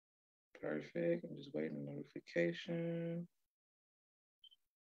Perfect. I'm just waiting on notification.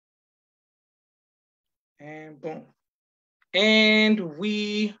 And boom. And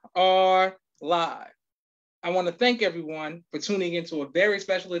we are live. I want to thank everyone for tuning into a very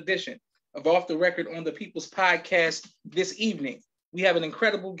special edition of Off the Record on the People's Podcast this evening. We have an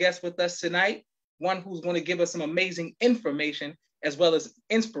incredible guest with us tonight, one who's going to give us some amazing information as well as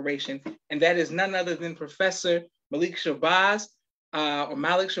inspiration, and that is none other than Professor Malik Shabaz, or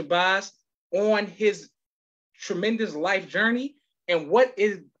Malik Shabaz, on his tremendous life journey and what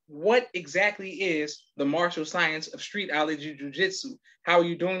exactly is the martial science of streetology jiu-jitsu. How are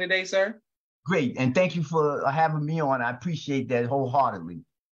you doing today, sir? Great, and thank you for having me on. I appreciate that wholeheartedly.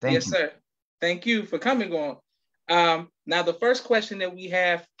 Thank you. Yes, sir. Thank you for coming on. Now, the first question that we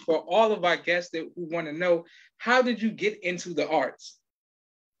have for all of our guests that who want to know, how did you get into the arts?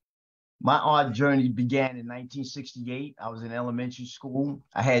 My art journey began in 1968. I was in elementary school.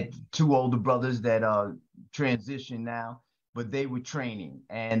 I had two older brothers that transitioned now, but they were training.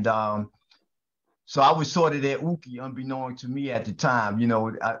 And so I was sort of their uki, unbeknown to me at the time. You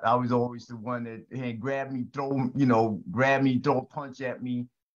know, I was always the one that had grab me, throw a punch at me.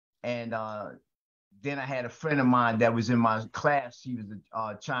 And then I had a friend of mine that was in my class. He was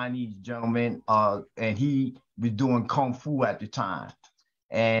a Chinese gentleman, and he was doing Kung Fu at the time.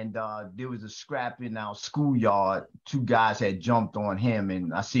 And there was a scrap in our schoolyard. Two guys had jumped on him,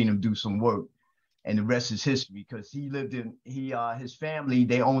 and I seen him do some work. And the rest is history, because his family,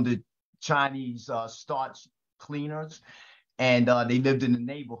 they owned a Chinese starch cleaners, and they lived in the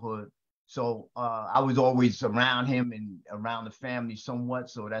neighborhood. So I was always around him and around the family somewhat.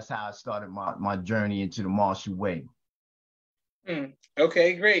 So that's how I started my journey into the martial way.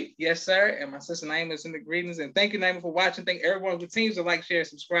 Okay, great. Yes, sir. And my sister Naima is in the greetings. And thank you, Naima, for watching. Thank everyone who continues to like, share,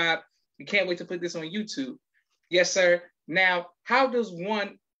 subscribe. We can't wait to put this on YouTube. Yes, sir. Now, how does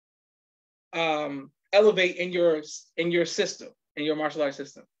one elevate in your system, in your martial arts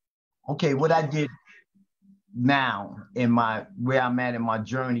system? Okay, what I did now where I'm at in my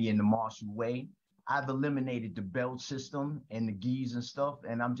journey in the martial way, I've eliminated the belt system and the gis and stuff,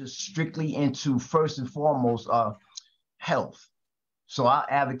 and I'm just strictly into, first and foremost, health. So I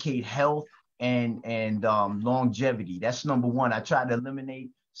advocate health and longevity. That's number one. I try to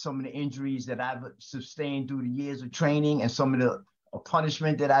eliminate some of the injuries that I've sustained through the years of training and some of the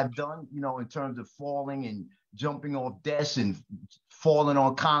punishment that I've done, you know, in terms of falling and jumping off desks and falling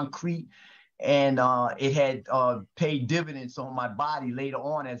on concrete. And it had paid dividends on my body later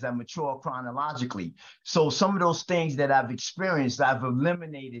on as I mature chronologically. So some of those things that I've experienced, I've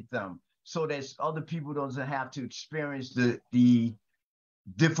eliminated them so that other people doesn't have to experience the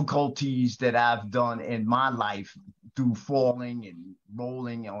difficulties that I've done in my life through falling and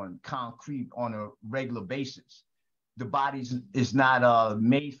rolling on concrete on a regular basis. The body is not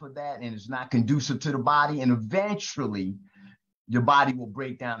made for that, and it's not conducive to the body. And eventually, your body will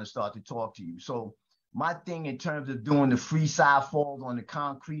break down and start to talk to you. So my thing in terms of doing the free side falls on the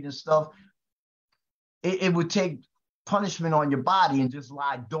concrete and stuff, it would take punishment on your body and just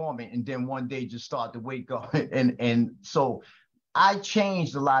lie dormant, and then one day just start to wake up. And so I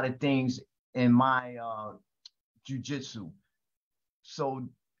changed a lot of things in my jiu-jitsu. So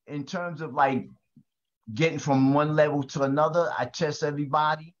in terms of like getting from one level to another, I test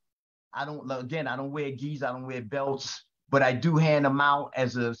everybody. I don't wear gis, I don't wear belts, but I do hand them out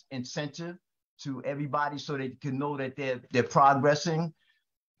as an incentive to everybody so they can know that they're progressing.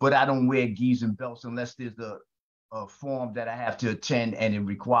 But I don't wear gis and belts unless there's a form that I have to attend and it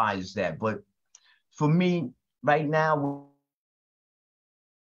requires that. But for me, right now,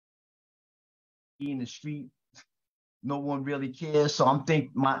 in the street, no one really cares. So I'm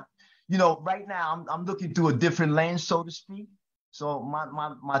thinking right now I'm looking through a different lens, so to speak. So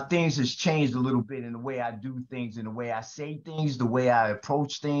my things has changed a little bit in the way I do things, in the way I say things, the way I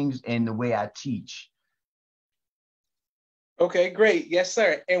approach things, and the way I teach. Okay, great. Yes,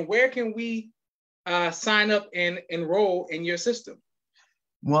 sir. And where can we sign up and enroll in your system?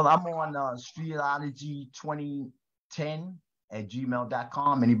 Well, I'm on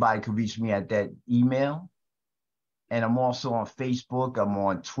streetology2010@gmail.com. Anybody can reach me at that email. And I'm also on Facebook. I'm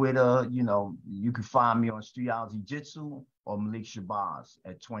on Twitter. You know, you can find me on Streetology Jitsu or Malik Shabaz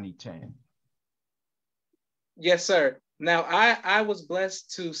at 2010. Yes, sir. Now, I was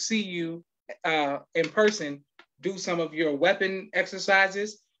blessed to see you in person do some of your weapon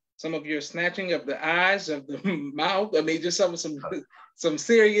exercises, some of your snatching of the eyes, of the mouth. I mean, just some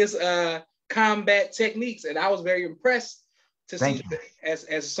serious combat techniques. And I was very impressed to see,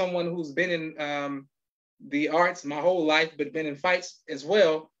 as someone who's been in the arts my whole life, but been in fights as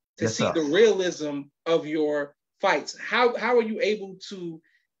well, to see the realism of your fights. How are you able to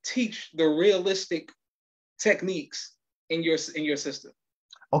teach the realistic techniques in your system?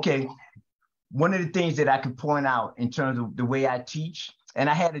 Okay, one of the things that I could point out in terms of the way I teach, and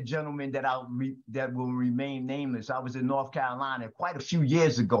I had a gentleman that will remain nameless. I was in North Carolina quite a few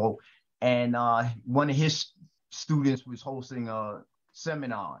years ago, and one of his students was hosting a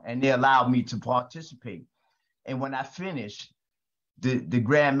seminar, and they allowed me to participate. And when I finished, the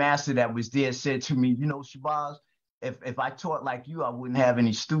Grand Master that was there said to me, you know, Shabaz, if I taught like you, I wouldn't have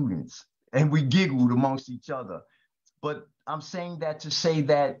any students. And we giggled amongst each other. But I'm saying that to say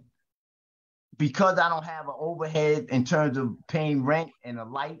that because I don't have an overhead in terms of paying rent and a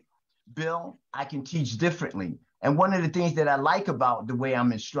light bill, I can teach differently. And one of the things that I like about the way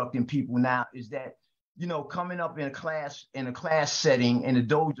I'm instructing people now is that, you know, coming up in a class setting in a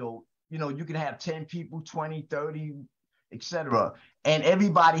dojo, you know, you can have 10 people, 20, 30, etc. And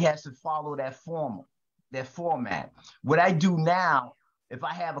everybody has to follow that format. What I do now, if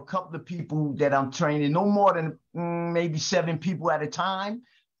I have a couple of people that I'm training, no more than maybe 7 people at a time,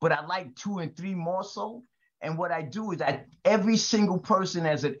 but I like 2 and 3 more so. And what I do is every single person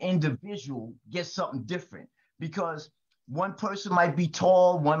as an individual gets something different, because one person might be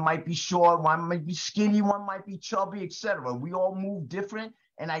tall, one might be short, one might be skinny, one might be chubby, etc. We all move different.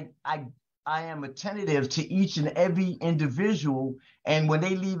 And I am attentive to each and every individual. And when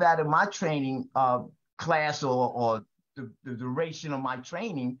they leave out of my training class or the duration of my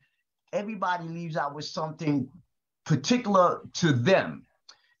training, everybody leaves out with something particular to them.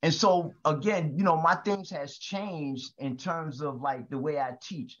 And so again, you know, my things has changed in terms of like the way I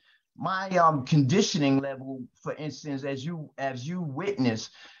teach. My conditioning level, for instance, as you witness,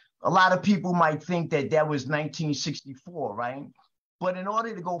 a lot of people might think that was 1964, right? But in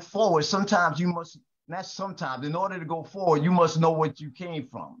order to go forward, in order to go forward, you must know what you came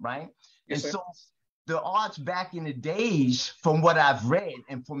from, right? Yes, and so the arts back in the days, from what I've read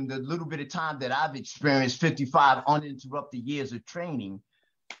and from the little bit of time that I've experienced, 55 uninterrupted years of training,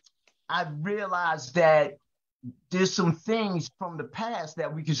 I realized that there's some things from the past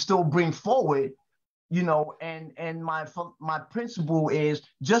that we can still bring forward, you know, and my principle is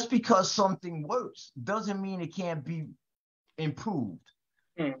just because something works doesn't mean it can't be improved.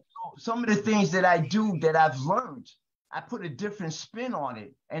 So some of the things that I do that I've learned, I put a different spin on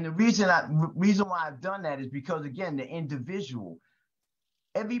it. And the reason why I've done that is because, again, the individual,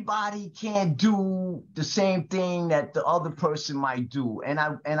 everybody can't do the same thing that the other person might do. And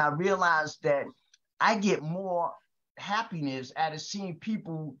I realized that I get more happiness out of seeing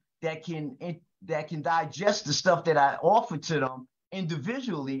people that can digest the stuff that I offer to them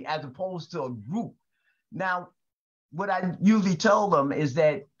individually as opposed to a group. Now, what I usually tell them is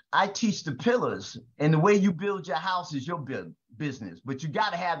that I teach the pillars, and the way you build your house is your business, but you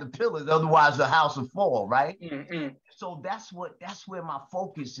got to have the pillars, otherwise the house will fall, right? Mm-hmm. So that's where my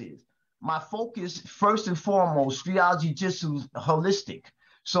focus is. My focus, first and foremost, Riyal Jiu-Jitsu is holistic.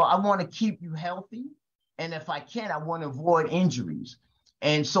 So I want to keep you healthy, and if I can, I want to avoid injuries.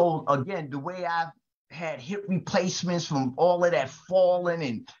 And so again, the way I've had hip replacements from all of that falling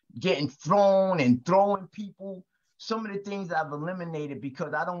and getting thrown and throwing people, some of the things I've eliminated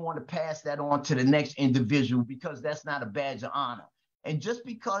because I don't want to pass that on to the next individual, because that's not a badge of honor. And just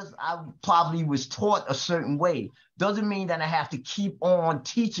because I probably was taught a certain way doesn't mean that I have to keep on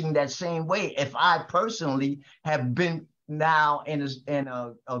teaching that same way. If I personally have been now in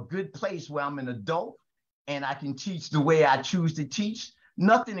a good place where I'm an adult and I can teach the way I choose to teach,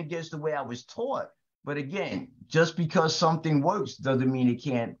 nothing against the way I was taught. But again, just because something works doesn't mean it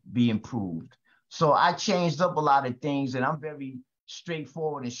can't be improved. So I changed up a lot of things, and I'm very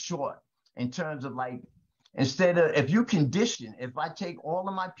straightforward and short in terms of like, instead of, if you condition, if I take all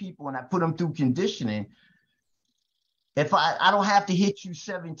of my people and I put them through conditioning, if I don't have to hit you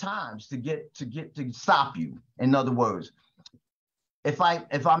 7 times to stop you. In other words, if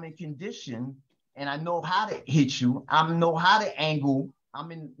I'm in condition and I know how to hit you, I know how to angle,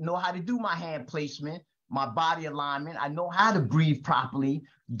 know how to do my hand placement, my body alignment, I know how to breathe properly.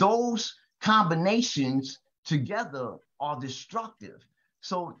 Those combinations together are destructive.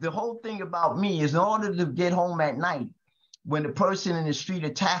 So the whole thing about me is, in order to get home at night, when the person in the street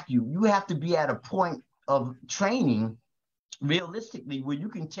attack you, you have to be at a point of training realistically where you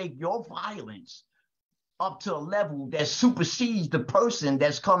can take your violence up to a level that supersedes the person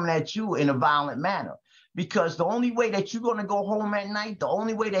that's coming at you in a violent manner. Because the only way that you're going to go home at night, the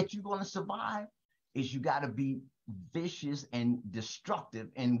only way that you're going to survive is you got to be vicious and destructive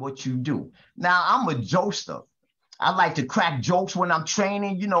in what you do. Now, I'm a jokester. I like to crack jokes when I'm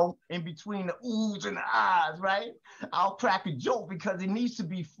training, you know, in between the oohs and the ahs, right? I'll crack a joke because it needs to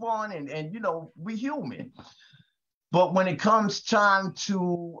be fun and you know, we human. But when it comes time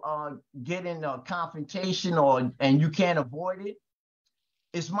to get in a confrontation and you can't avoid it,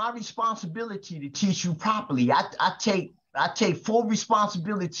 it's my responsibility to teach you properly. I take full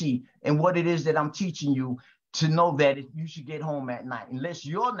responsibility in what it is that I'm teaching you, to know that you should get home at night, unless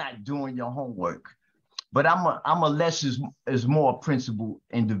you're not doing your homework. But I'm a less is more principled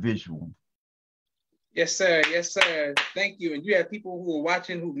individual. Yes, sir. Yes, sir. Thank you. And you have people who are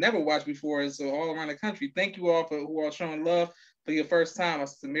watching who've never watched before, so all around the country. Thank you all for who are showing love for your first time. My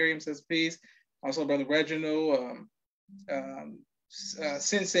sister Miriam says peace. Also, Brother Reginald,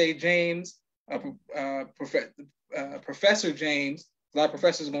 Sensei James, Professor James. A lot of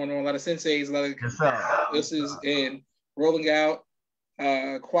professors going on, a lot of senseis, a lot of this is in rolling out.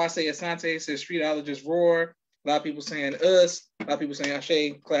 Kwase Asante says streetologist roar. A lot of people saying us. A lot of people saying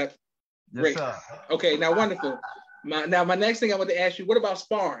Ashe, clap. Great. Yes, okay, now wonderful. My next thing I want to ask you, what about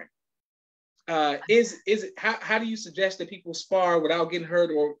sparring? Is it how do you suggest that people spar without getting hurt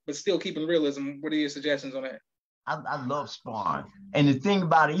but still keeping realism? What are your suggestions on that? I love sparring. And the thing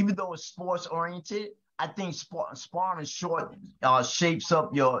about it, even though it's sports oriented, I think sparring shapes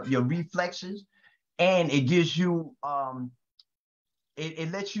up your reflexes, and it gives you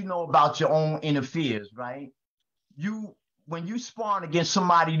it lets you know about your own inner fears, right? When you sparring against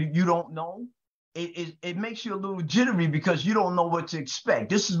somebody you don't know, it makes you a little jittery because you don't know what to expect.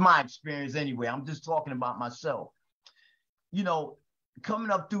 This is my experience anyway. I'm just talking about myself. You know, coming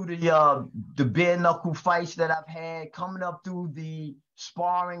up through the bare knuckle fights that I've had, coming up through the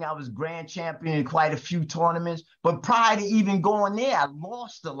sparring, I was grand champion in quite a few tournaments. But prior to even going there, I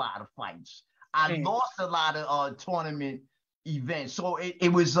lost a lot of fights. I lost a lot of tournament events. So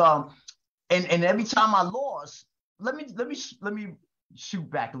it was and every time I lost, let me shoot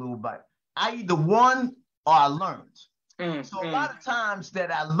back a little bit. I either won or I learned. So a lot of times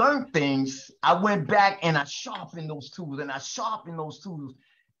that I learned things, I went back and I sharpened those tools and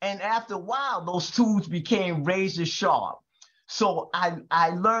after a while, those tools became razor sharp. So I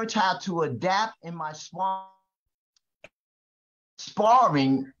learned how to adapt in my sparring.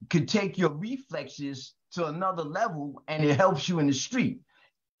 Sparring could take your reflexes to another level, and it helps you in the street.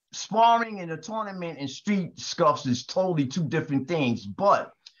 Sparring in a tournament and street scuffs is totally two different things,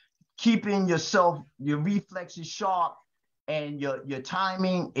 but keeping your reflexes sharp and your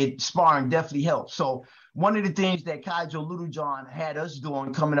timing, sparring definitely helps. So one of the things that Kaijo Littlejohn had us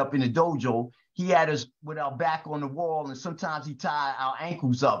doing coming up in the dojo, he had us with our back on the wall, and sometimes he tied our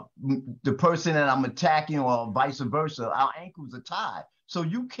ankles up. The person that I'm attacking or vice versa, our ankles are tied. So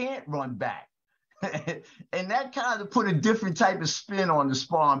you can't run back. And that kind of put a different type of spin on the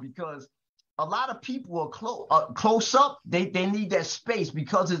sparring, because a lot of people are close up. They need that space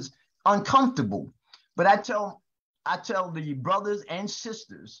because it's uncomfortable. But I tell the brothers and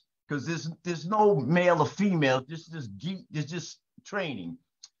sisters, because there's no male or female, there's just training.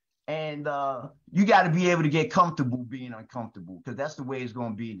 And you got to be able to get comfortable being uncomfortable, because that's the way it's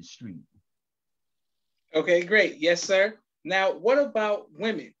going to be in the street. Okay, great. Yes, sir. Now, what about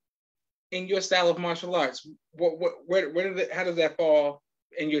women in your style of martial arts? How does that fall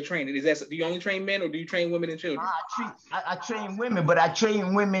in your training? Do you only train men, or do you train women and children? I train women, but I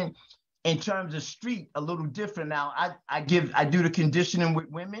train women in terms of street a little different. Now, I do the conditioning with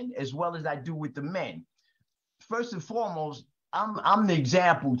women as well as I do with the men. First and foremost, I'm the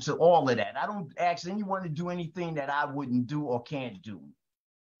example to all of that. I don't ask anyone to do anything that I wouldn't do or can't do.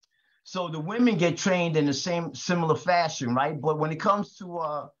 So the women get trained in the similar fashion, right? But when it comes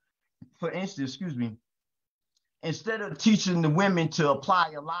to for instance, instead of teaching the women to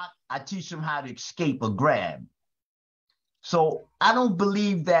apply a lot, I teach them how to escape a grab. So I don't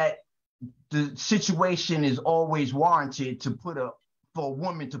believe that the situation is always warranted for a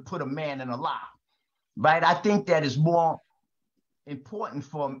woman to put a man in a lock, right? I think that is more important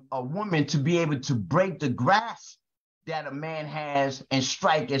for a woman to be able to break the grasp that a man has and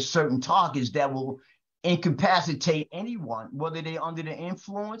strike at certain targets that will incapacitate anyone, whether they're under the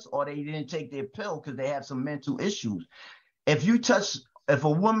influence or they didn't take their pill because they have some mental issues. If a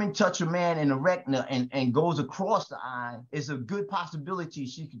woman touch a man in the retina and goes across the eye, it's a good possibility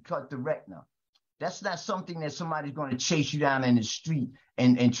she could cut the retina. That's not something that somebody's going to chase you down in the street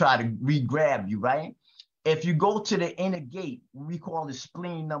and try to re-grab you, right? If you go to the inner gate, we call it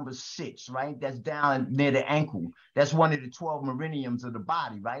spleen number 6, right? That's down near the ankle. That's one of the 12 meridians of the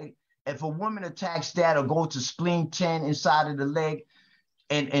body, right? If a woman attacks that or go to spleen 10 inside of the leg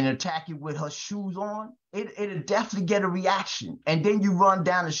and attack it with her shoes on, it'll definitely get a reaction. And then you run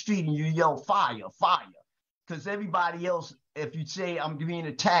down the street and you yell, fire, fire. Because everybody else, if you say, I'm being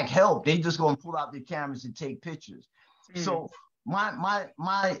attacked, help, they just going to pull out their cameras and take pictures. So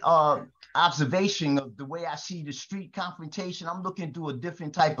my observation of the way I see the street confrontation, I'm looking through a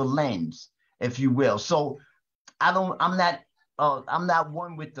different type of lens, if you will. So I'm not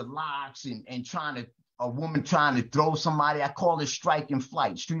one with the locks and trying to, a woman trying to throw somebody. I call it strike and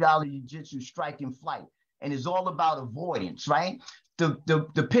flight, streetology jiu-jitsu, strike and flight. And it's all about avoidance, right?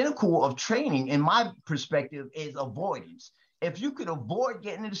 The pinnacle of training, in my perspective, is avoidance. If you could avoid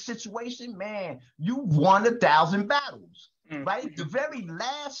getting in a situation, man, you won 1,000 battles, right? The very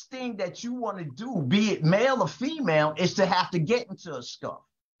last thing that you want to do, be it male or female, is to have to get into a scuff,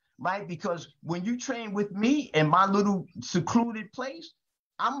 right? Because when you train with me in my little secluded place,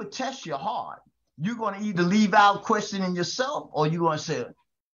 I'm going to test you hard. You're going to either leave out questioning yourself, or you're going to say,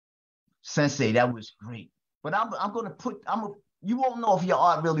 Sensei, that was great. But you won't know if your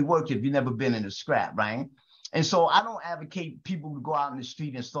art really works if you've never been in a scrap, right? And so I don't advocate people to go out in the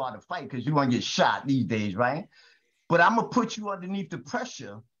street and start a fight, because you're going to get shot these days, right? But I'm going to put you underneath the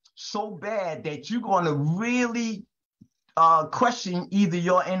pressure so bad that you're going to really question either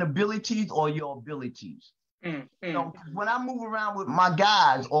your inabilities or your abilities. You know, when I move around with my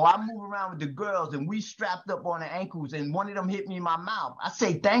guys, or I move around with the girls and we strapped up on the ankles and one of them hit me in my mouth, I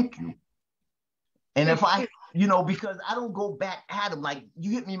say thank you. And if I, because I don't go back at them like,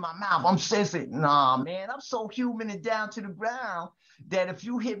 you hit me in my mouth, I'm sensing, nah, man, I'm so human and down to the ground that if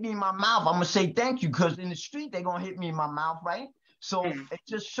you hit me in my mouth, I'm going to say thank you, because in the street, they're going to hit me in my mouth, right? So it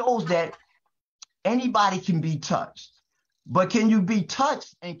just shows that anybody can be touched. But can you be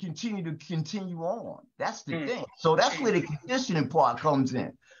touched and continue on? That's the thing. So that's where the conditioning part comes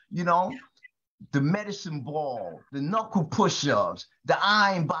in. The medicine ball, the knuckle push-ups, the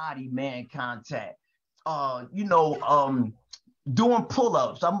iron body man contact, doing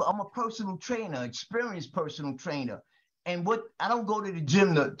pull-ups. I'm a personal trainer, experienced personal trainer. And I don't go to the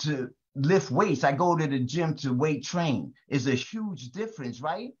gym to lift weights. I go to the gym to weight train. It's a huge difference,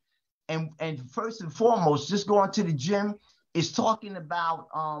 right? And first and foremost, just going to the gym is talking about,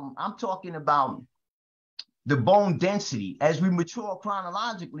 I'm talking about the bone density. As we mature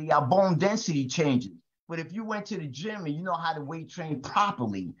chronologically, our bone density changes. But if you went to the gym and you know how to weight train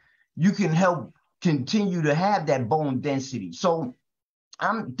properly, you can help continue to have that bone density. So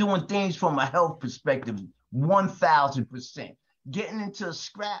I'm doing things from a health perspective, 1,000%. Getting into a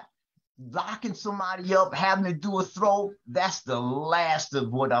scrap, locking somebody up, having to do a throw, that's the last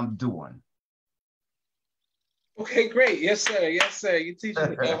of what I'm doing. Okay, great. Yes, sir. Yes, sir. You're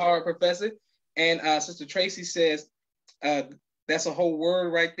teaching hard, Professor. And Sister Tracy says, that's a whole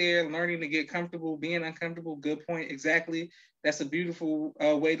word right there. Learning to get comfortable, being uncomfortable. Good point. Exactly. That's a beautiful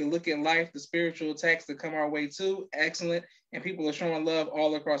way to look at life. The spiritual attacks that come our way too. Excellent. And people are showing love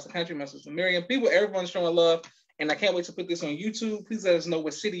all across the country. My sister Miriam, everyone's showing love. And I can't wait to put this on YouTube. Please let us know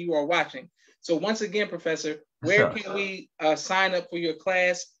what city you are watching. So once again, Professor, where can we sign up for your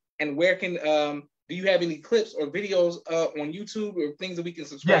class? And where can, do you have any clips or videos on YouTube or things that we can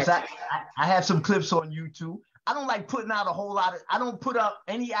subscribe to? Yes, I have some clips on YouTube. I don't like putting out a whole lot I don't put up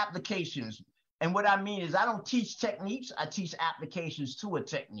any applications. And what I mean is I don't teach techniques. I teach applications to a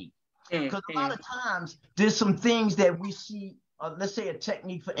technique. Because a lot of times there's some things that we see, let's say a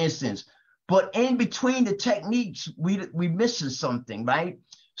technique, for instance, but in between the techniques, we missing something, right?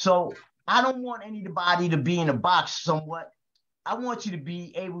 So I don't want anybody to be in a box somewhat. I want you to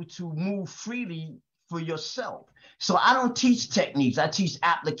be able to move freely for yourself. So I don't teach techniques. I teach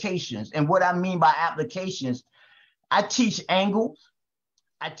applications. And what I mean by applications, I teach angles.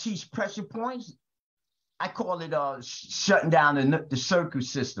 I teach pressure points. I call it shutting down the circuit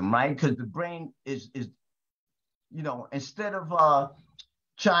system, right? Because the brain is instead of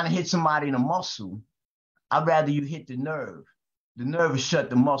trying to hit somebody in a muscle, I'd rather you hit the nerve. The nerve will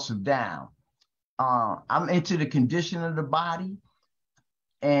shut the muscle down. I'm into the condition of the body.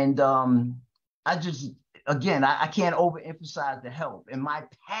 And I can't overemphasize the health and my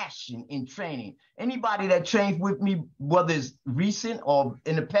passion in training. Anybody that trains with me, whether it's recent or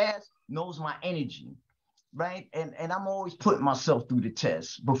in the past, knows my energy, right? And I'm always putting myself through the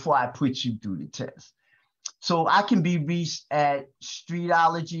test before I put you through the test. So I can be reached at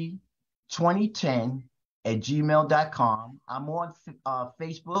streetology2010@gmail.com. I'm on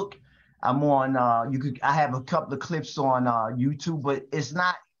Facebook. I'm on, I have a couple of clips on YouTube, but it's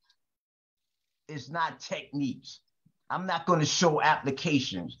not techniques. I'm not going to show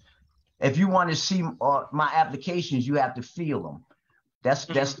applications. If you want to see my applications, you have to feel them. That's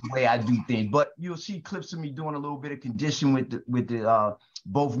the way I do things. But you'll see clips of me doing a little bit of condition with the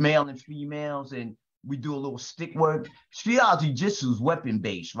both male and females, and we do a little stick work. Streetology jiu-jitsu is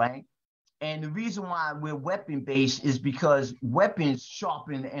weapon-based, right? And the reason why we're weapon-based is because weapons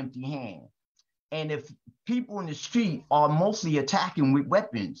sharpen the empty hand. And if people in the street are mostly attacking with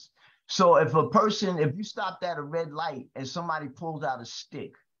weapons, so if you stopped at a red light and somebody pulls out a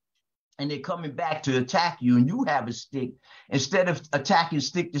stick and they're coming back to attack you and you have a stick, instead of attacking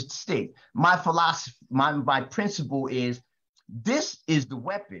stick to stick, my philosophy, my principle is, this is the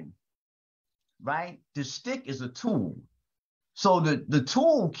weapon, right? The stick is a tool. So the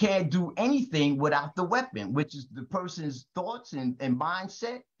tool can't do anything without the weapon, which is the person's thoughts and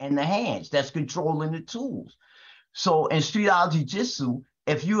mindset, and the hands that's controlling the tools. So in street jiu-jitsu,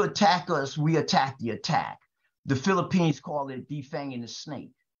 if you attack us, we attack the attack. The Philippines call it defanging the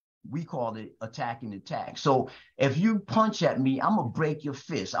snake. We call it attacking the attack. So if you punch at me, I'm going to break your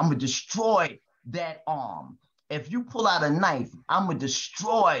fist. I'm going to destroy that arm. If you pull out a knife, I'm going to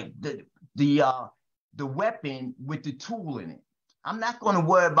destroy the weapon with the tool in it. I'm not going to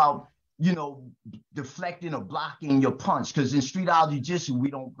worry about, deflecting or blocking your punch, because in street jiu-jitsu, we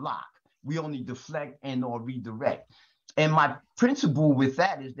don't block. We only deflect and or redirect. And my principle with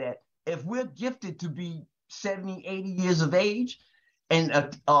that is that if we're gifted to be 70, 80 years of age, and a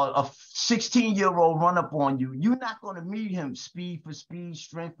 16-year-old run up on you, you're not going to meet him speed for speed,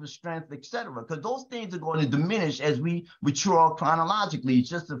 strength for strength, etc., because those things are going to diminish as we mature chronologically. It's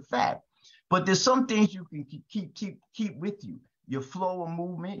just a fact. But there's some things you can keep with you: your flow of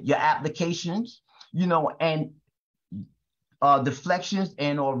movement, your applications, and deflections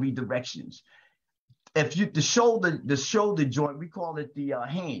and or redirections. If you the shoulder joint, we call it the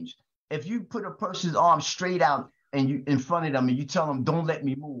hinge. If you put a person's arm straight out and you in front of them and you tell them, don't let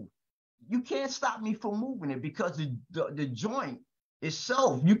me move, you can't stop me from moving it, because the joint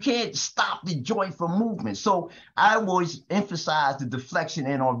itself, you can't stop the joint from movement. So I always emphasize the deflection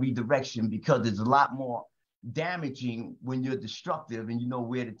and or redirection, because it's a lot more damaging when you're destructive and you know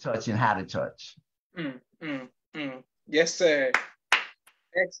where to touch and how to touch. Yes, sir.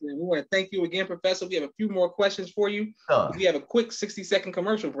 Excellent. We want to thank you again, Professor. We have a few more questions for you. We have a quick 60-second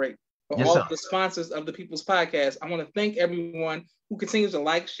commercial break. For all of the sponsors of the People's Podcast, I want to thank everyone who continues to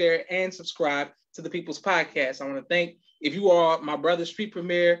like, share, and subscribe to the People's Podcast. I want to thank, if you are my brother, Street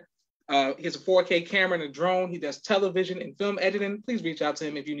Premier, he has a 4K camera and a drone. He does television and film editing. Please reach out to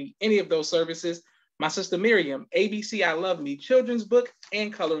him if you need any of those services. My sister Miriam, ABC I Love Me, children's book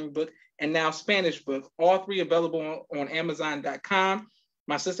and coloring book, and now Spanish book, all three available on Amazon.com.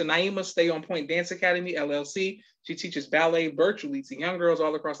 My sister Naima, Stay On Point Dance Academy, LLC. She teaches ballet virtually to young girls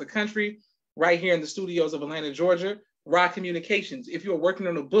all across the country, right here in the studios of Atlanta, Georgia. Rod Communications. If you are working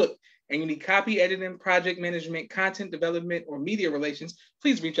on a book and you need copy editing, project management, content development, or media relations,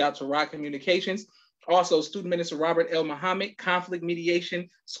 please reach out to Rod Communications. Also, Student Minister Robert L. Muhammad, conflict mediation,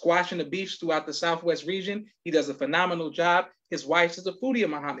 squashing the beefs throughout the Southwest region. He does a phenomenal job. His wife is Afudia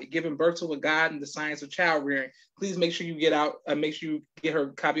Muhammad, giving birth to a God in the science of child rearing. Please make sure you get her a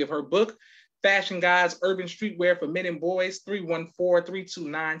copy of her book. Fashion Guys, Urban Streetwear for Men and Boys,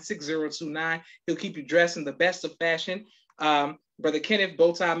 314-329-6029. He'll keep you dressed in the best of fashion. Brother Kenneth,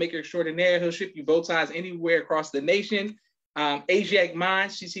 Bow Tie Maker Extraordinaire. He'll ship you bow ties anywhere across the nation. Asiatic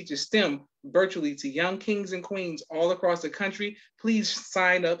Minds, she teaches STEM virtually to young kings and queens all across the country. Please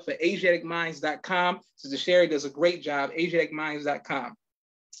sign up for AsiaticMinds.com. Sister Sherry does a great job, AsiaticMinds.com.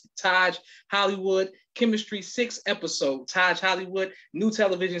 Taj Hollywood, Chemistry 6 episode. Taj Hollywood, new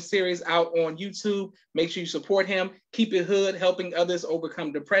television series out on YouTube. Make sure you support him. Keep It Hood, helping others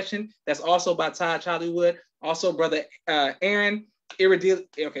overcome depression. That's also by Taj Hollywood. Also, Brother Aaron, okay,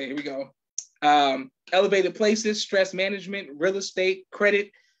 here we go. Elevated Places, Stress Management, Real Estate, Credit,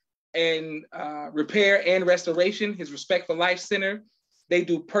 and Repair and Restoration. His Respect for Life Center. They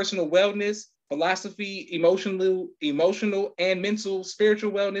do personal wellness, philosophy, emotional and mental,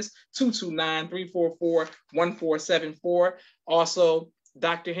 spiritual wellness. 229-344-1474. Also,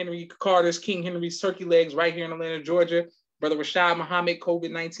 Dr. Henry Carter's King Henry's Turkey Legs right here in Atlanta, Georgia. Brother Rashad Muhammad,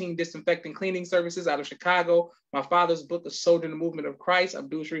 COVID-19 disinfecting cleaning services out of Chicago. My father's book, The Soldier in the Movement of Christ,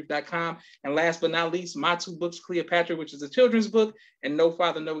 AbdulSharif.com. And last but not least, my two books, Cleopatra, which is a children's book, and No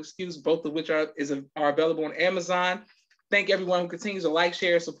Father, No Excuse, both of which are available on Amazon. Thank everyone who continues to like,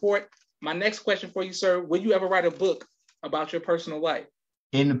 share, and support. My next question for you, sir, will you ever write a book about your personal life?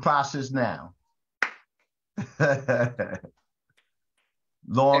 In the process now.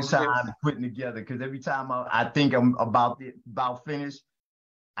 Long time putting together, because every time I think I'm about finished,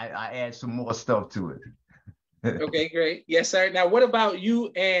 I add some more stuff to it. Okay, great. Yes, sir. Now, what about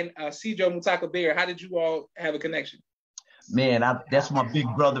you and Sijo Mutaka Bear? How did you all have a connection? Man, that's my big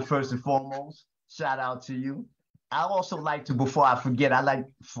brother first and foremost. Shout out to you. I also like to, before I forget,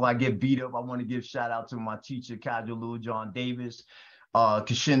 before I get beat up, I want to give shout out to my teacher, Kadra Lil John Davis,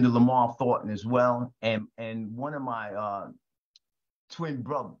 Kashinda Lamar Thornton as well, and one of my twin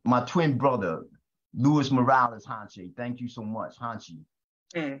brother, Luis Morales, Hanchi. Thank you so much, Hanchi.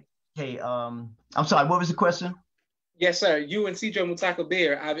 Mm. Hey, I'm sorry, what was the question? Yes, sir. You and Cedro Mutaka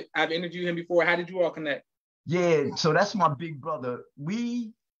Bear, I've interviewed him before. How did you all connect? Yeah, so that's my big brother.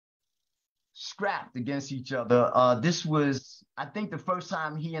 We scrapped against each other. This was, I think the first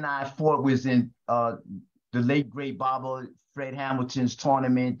time he and I fought was in the late great Baba Fred Hamilton's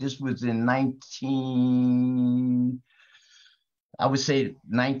tournament. This was in I would say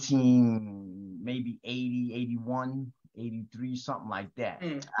 19, maybe 80, 81, 83, something like that.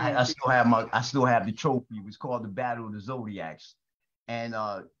 I still have the trophy. It was called the Battle of the Zodiacs. And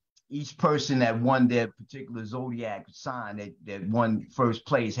each person that won their particular Zodiac sign that won first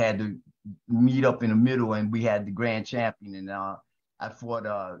place had to meet up in the middle, and we had the grand champion. And I fought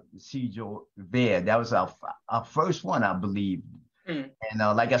Cedro there. That was our first one, I believe. And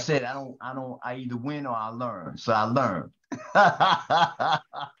like I said, I either win or I learn. So I learned. I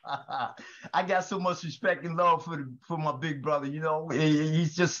got so much respect and love for my big brother. You know,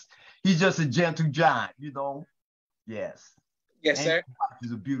 he's just a gentle giant. You know, yes. Yes, and sir.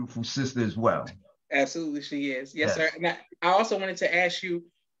 She's a beautiful sister as well. Absolutely, she is. Yes, sir. Now, I also wanted to ask you,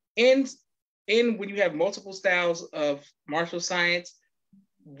 in when you have multiple styles of martial science,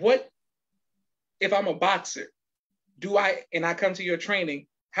 what if I'm a boxer? I come to your training?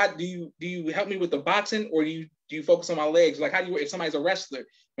 How do you help me with the boxing, or do you focus on my legs? Like, how do you, if somebody's a wrestler,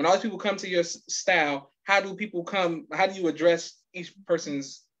 when all these people come to your style, how do you address each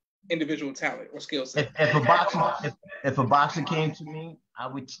person's individual talent or skill set? If a boxer came to me, I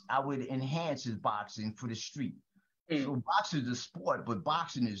would enhance his boxing for the street. So boxing is a sport, but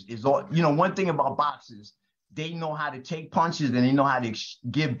boxing is all, you know, one thing about boxers, they know how to take punches and they know how to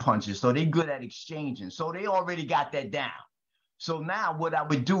give punches. So they're good at exchanging. So they already got that down. So now what I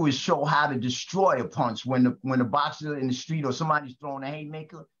would do is show how to destroy a punch when the boxer in the street or somebody's throwing a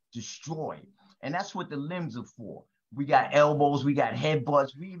haymaker, destroy it. And that's what the limbs are for. We got elbows, we got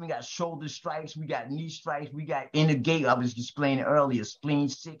headbutts, we even got shoulder strikes, we got knee strikes, we got inner gate. I was explaining earlier, spleen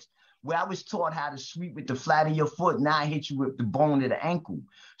 6, where I was taught how to sweep with the flat of your foot. Now I hit you with the bone of the ankle.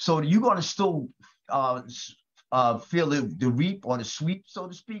 So you're going to still feel the reap or the sweep, so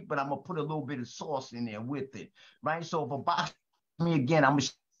to speak, but I'm going to put a little bit of sauce in there with it, right? So if a boxer me again, I'm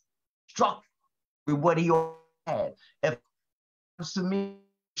struck with what he had. If to me,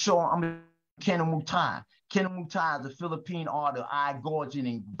 show I'm Kenamutai. Kenamutai is a Philippine art of eye gorging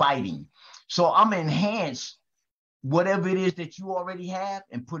and biting. So I'm enhance whatever it is that you already have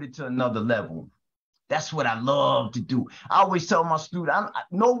and put it to another level. That's what I love to do. I always tell my students, I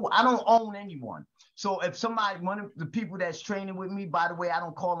don't own anyone. So if one of the people that's training with me, by the way, I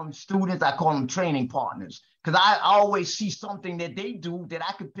don't call them students, I call them training partners. Because I always see something that they do that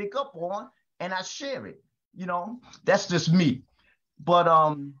I could pick up on and I share it. You know, that's just me. But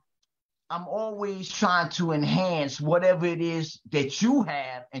I'm always trying to enhance whatever it is that you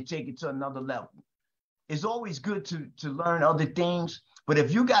have and take it to another level. It's always good to learn other things. But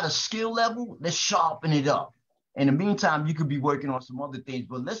if you got a skill level, let's sharpen it up. In the meantime, you could be working on some other things,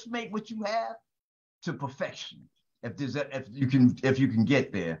 but let's make what you have to perfection. If you can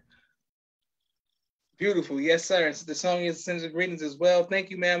get there. Beautiful. Yes, sir. So the Sonia sends greetings as well. Thank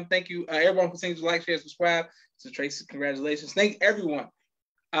you, ma'am. Thank you. Everyone continues to like, share, subscribe. So Tracy, congratulations. Thank everyone.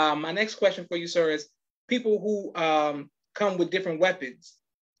 My next question for you, sir, is people who come with different weapons.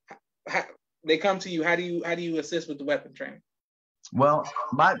 They come to you. How do you assist with the weapon training? Well,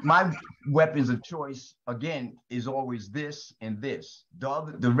 my weapons of choice, again, is always this and this.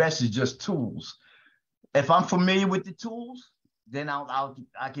 The rest is just tools. If I'm familiar with the tools, then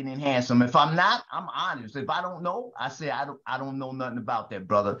I can enhance them. If I'm not, I'm honest. If I don't know, I say I don't know nothing about that,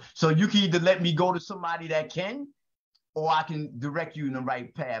 brother. So you can either let me go to somebody that can, or I can direct you in the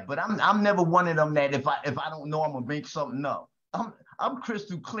right path. But I'm never one of them that if I don't know, I'm gonna make something up. I'm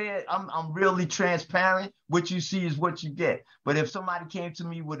crystal clear. I'm really transparent. What you see is what you get. But if somebody came to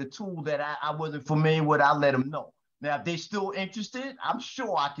me with a tool that I wasn't familiar with, I'll let them know. Now, if they're still interested, I'm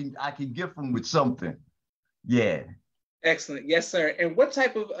sure I can gift them with something. Yeah. Excellent. Yes, sir. And what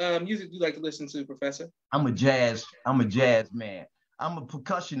type of music do you like to listen to, Professor? I'm a jazz man. I'm a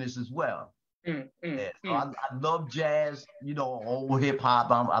percussionist as well. So I love jazz, you know, old hip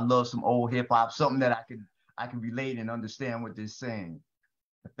hop. I love some old hip hop, something that I can relate and understand what they're saying.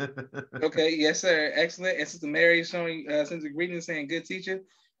 Okay, yes, sir. Excellent. And Sister Mary showing sends a greeting saying good teacher.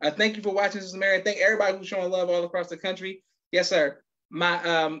 Thank you for watching, Sister Mary. Thank everybody who's showing love all across the country. Yes, sir.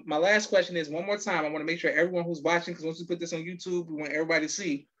 My last question is, one more time, I want to make sure everyone who's watching, because once we put this on YouTube, we want everybody to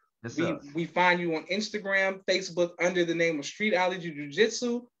see. We find you on Instagram, Facebook under the name of Streetology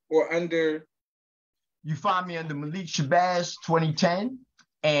Jiu-Jitsu, or under? You find me under Malik Shabaz 2010.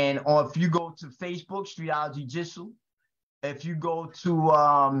 or if you go to Facebook, Streetology Jitsu. If you go to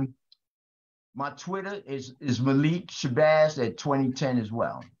my Twitter is Malik Shabaz at 2010 as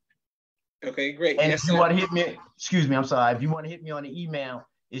well. Okay, great. And yes, if you want to hit me, excuse me, I'm sorry. If you want to hit me on the email,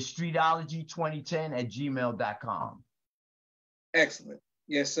 it's streetology2010@gmail.com. Excellent.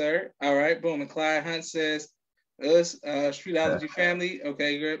 Yes, sir. All right, boom. And Clyde Hunt says, us, Streetology family.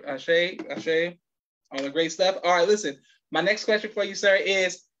 Okay, good. Ashe, all the great stuff. All right, listen. My next question for you, sir,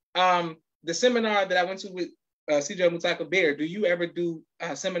 is the seminar that I went to with CJ Mutaka Bear. Do you ever do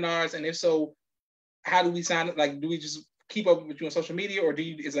seminars? And if so, how do we sign it? Like, do we just keep up with you on social media, or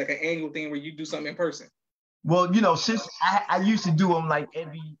is like an annual thing where you do something in person? Well, since I used to do them like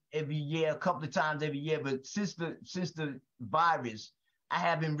every year, a couple of times every year, but since the virus, I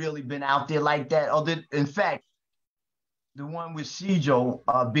haven't really been out there like that. In fact, the one with Sijo,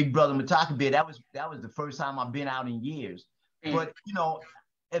 Big Brother Mataka Bear, that was the first time I've been out in years. But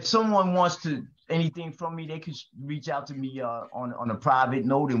if someone wants anything from me, they could reach out to me on a private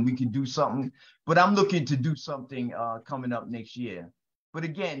note, and we could do something. But I'm looking to do something coming up next year. But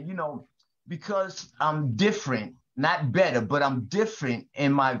again, because I'm different, not better, but I'm different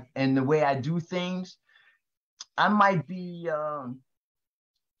in the way I do things, I might be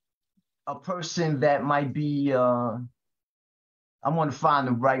a person that might be I want to find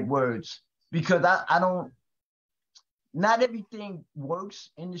the right words, because I don't, not everything works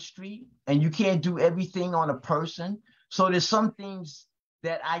in the street, and you can't do everything on a person. So there's some things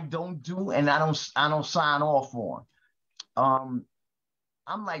that I don't do, and I don't sign off on.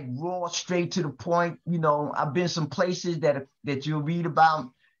 I'm like raw, straight to the point. I've been some places that you'll read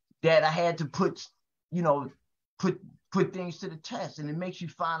about that I had to put things to the test, and it makes you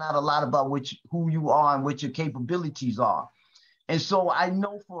find out a lot about who you are and what your capabilities are. And so I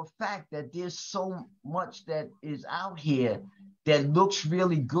know for a fact that there's so much that is out here that looks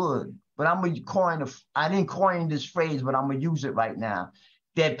really good. But I didn't coin this phrase, but I'm gonna use it right now.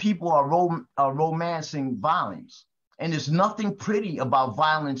 That people are romancing violence. And there's nothing pretty about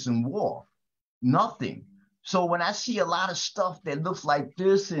violence and war. Nothing. So when I see a lot of stuff that looks like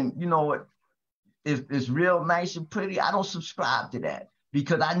this and, it's real nice and pretty, I don't subscribe to that,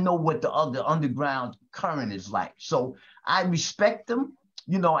 because I know what the other underground current is like. So I respect them,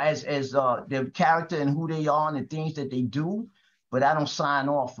 as their character and who they are and the things that they do, but I don't sign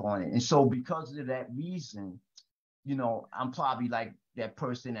off on it. And so because of that reason, I'm probably like that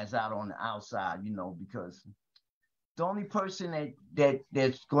person that's out on the outside, because the only person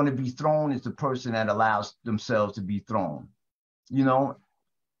that's going to be thrown is the person that allows themselves to be thrown,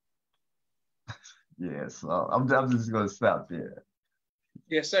 Yeah, so I'm just going to stop there.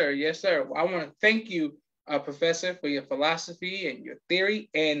 Yes, sir. Yes, sir. I want to thank you, Professor, for your philosophy and your theory.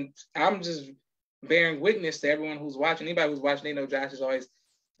 And I'm just bearing witness to everyone who's watching. Anybody who's watching, they know Josh is always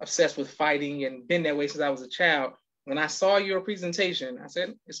obsessed with fighting and been that way since I was a child. When I saw your presentation, I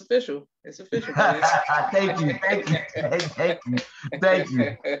said, it's official. It's official. Thank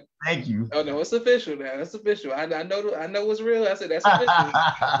you. Oh no, it's official now. It's official. I know what's real. I said, that's official.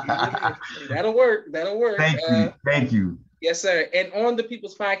 That'll work. Thank you. Yes, sir. And on the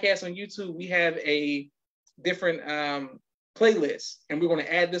People's Podcast on YouTube, we have a different playlist, and we're going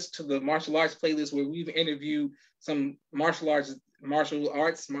to add this to the martial arts playlist, where we've interviewed some martial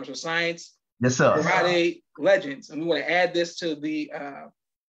science, yes, sir, karate legends, and we want to add this to the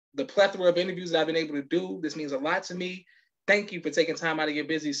plethora of interviews that I've been able to do. This means a lot to me. Thank you for taking time out of your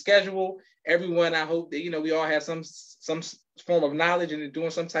busy schedule, everyone. I hope that we all have some form of knowledge and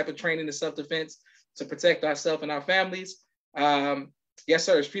doing some type of training in self-defense to protect ourselves and our families. Yes,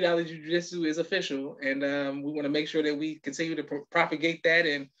 sir. Streetology Jiu-Jitsu is official, and we want to make sure that we continue to propagate that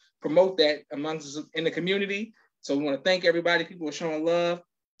and promote that amongst us in the community. So we want to thank everybody. People are showing love.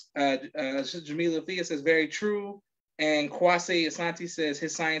 Jamila Thea says very true, and Kwasi Asante says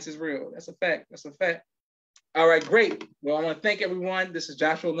his science is real. That's a fact. That's a fact. All right, great. Well, I want to thank everyone. This is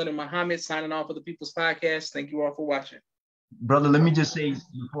Joshua Leonard Muhammad signing off for the People's Podcast. Thank you all for watching. Brother, let me just say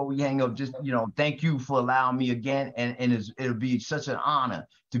before we hang up, just, thank you for allowing me again. And it'll be such an honor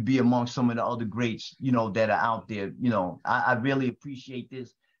to be among some of the other greats, that are out there. I really appreciate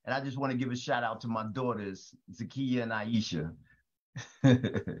this. And I just want to give a shout out to my daughters, Zakiya and Aisha.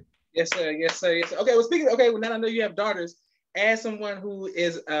 Yes, sir. Yes, sir. Yes, sir. Okay, well, now I know you have daughters. As someone who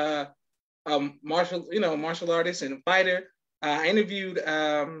is martial artist and fighter, I interviewed,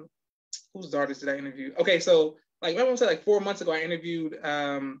 whose daughters did I interview? Okay, so remember I said 4 months ago, I interviewed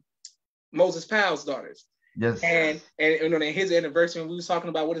Moses Powell's daughters. Yes. And on his anniversary, we was talking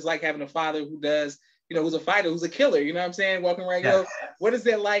about what it's like having a father who does, who's a fighter, who's a killer, you know what I'm saying? Walking around, yes. What is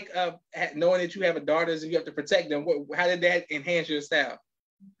that like knowing that you have daughters and you have to protect them? How did that enhance your style?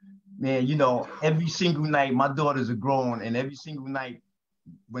 man, you know, every single night, my daughters are grown, and every single night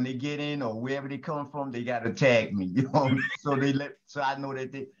when they get in or wherever they come from, they gotta tag me, you know. So I know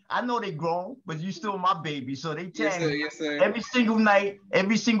that I know they grown, but you still my baby. So they tag me yes, sir. every single night,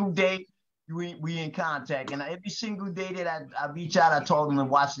 every single day. We in contact, and every single day that I reach out, I told them to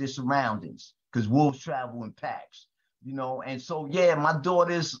watch their surroundings because wolves travel in packs, you know. And so yeah, my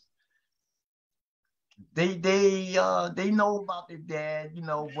daughters, they know about their dad, you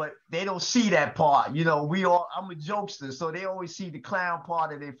know, but they don't see that part. You know, I'm a jokester, so they always see the clown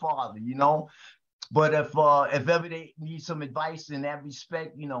part of their father, you know. But if ever they need some advice in that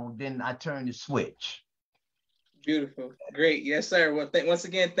respect, you know, then I turn the switch. Beautiful. Great. Yes, sir. Well, once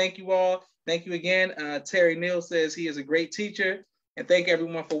again, thank you all. Thank you again. Terry Neal says he is a great teacher, and thank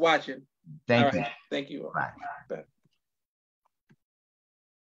everyone for watching. Thank you. Thank you all. Bye.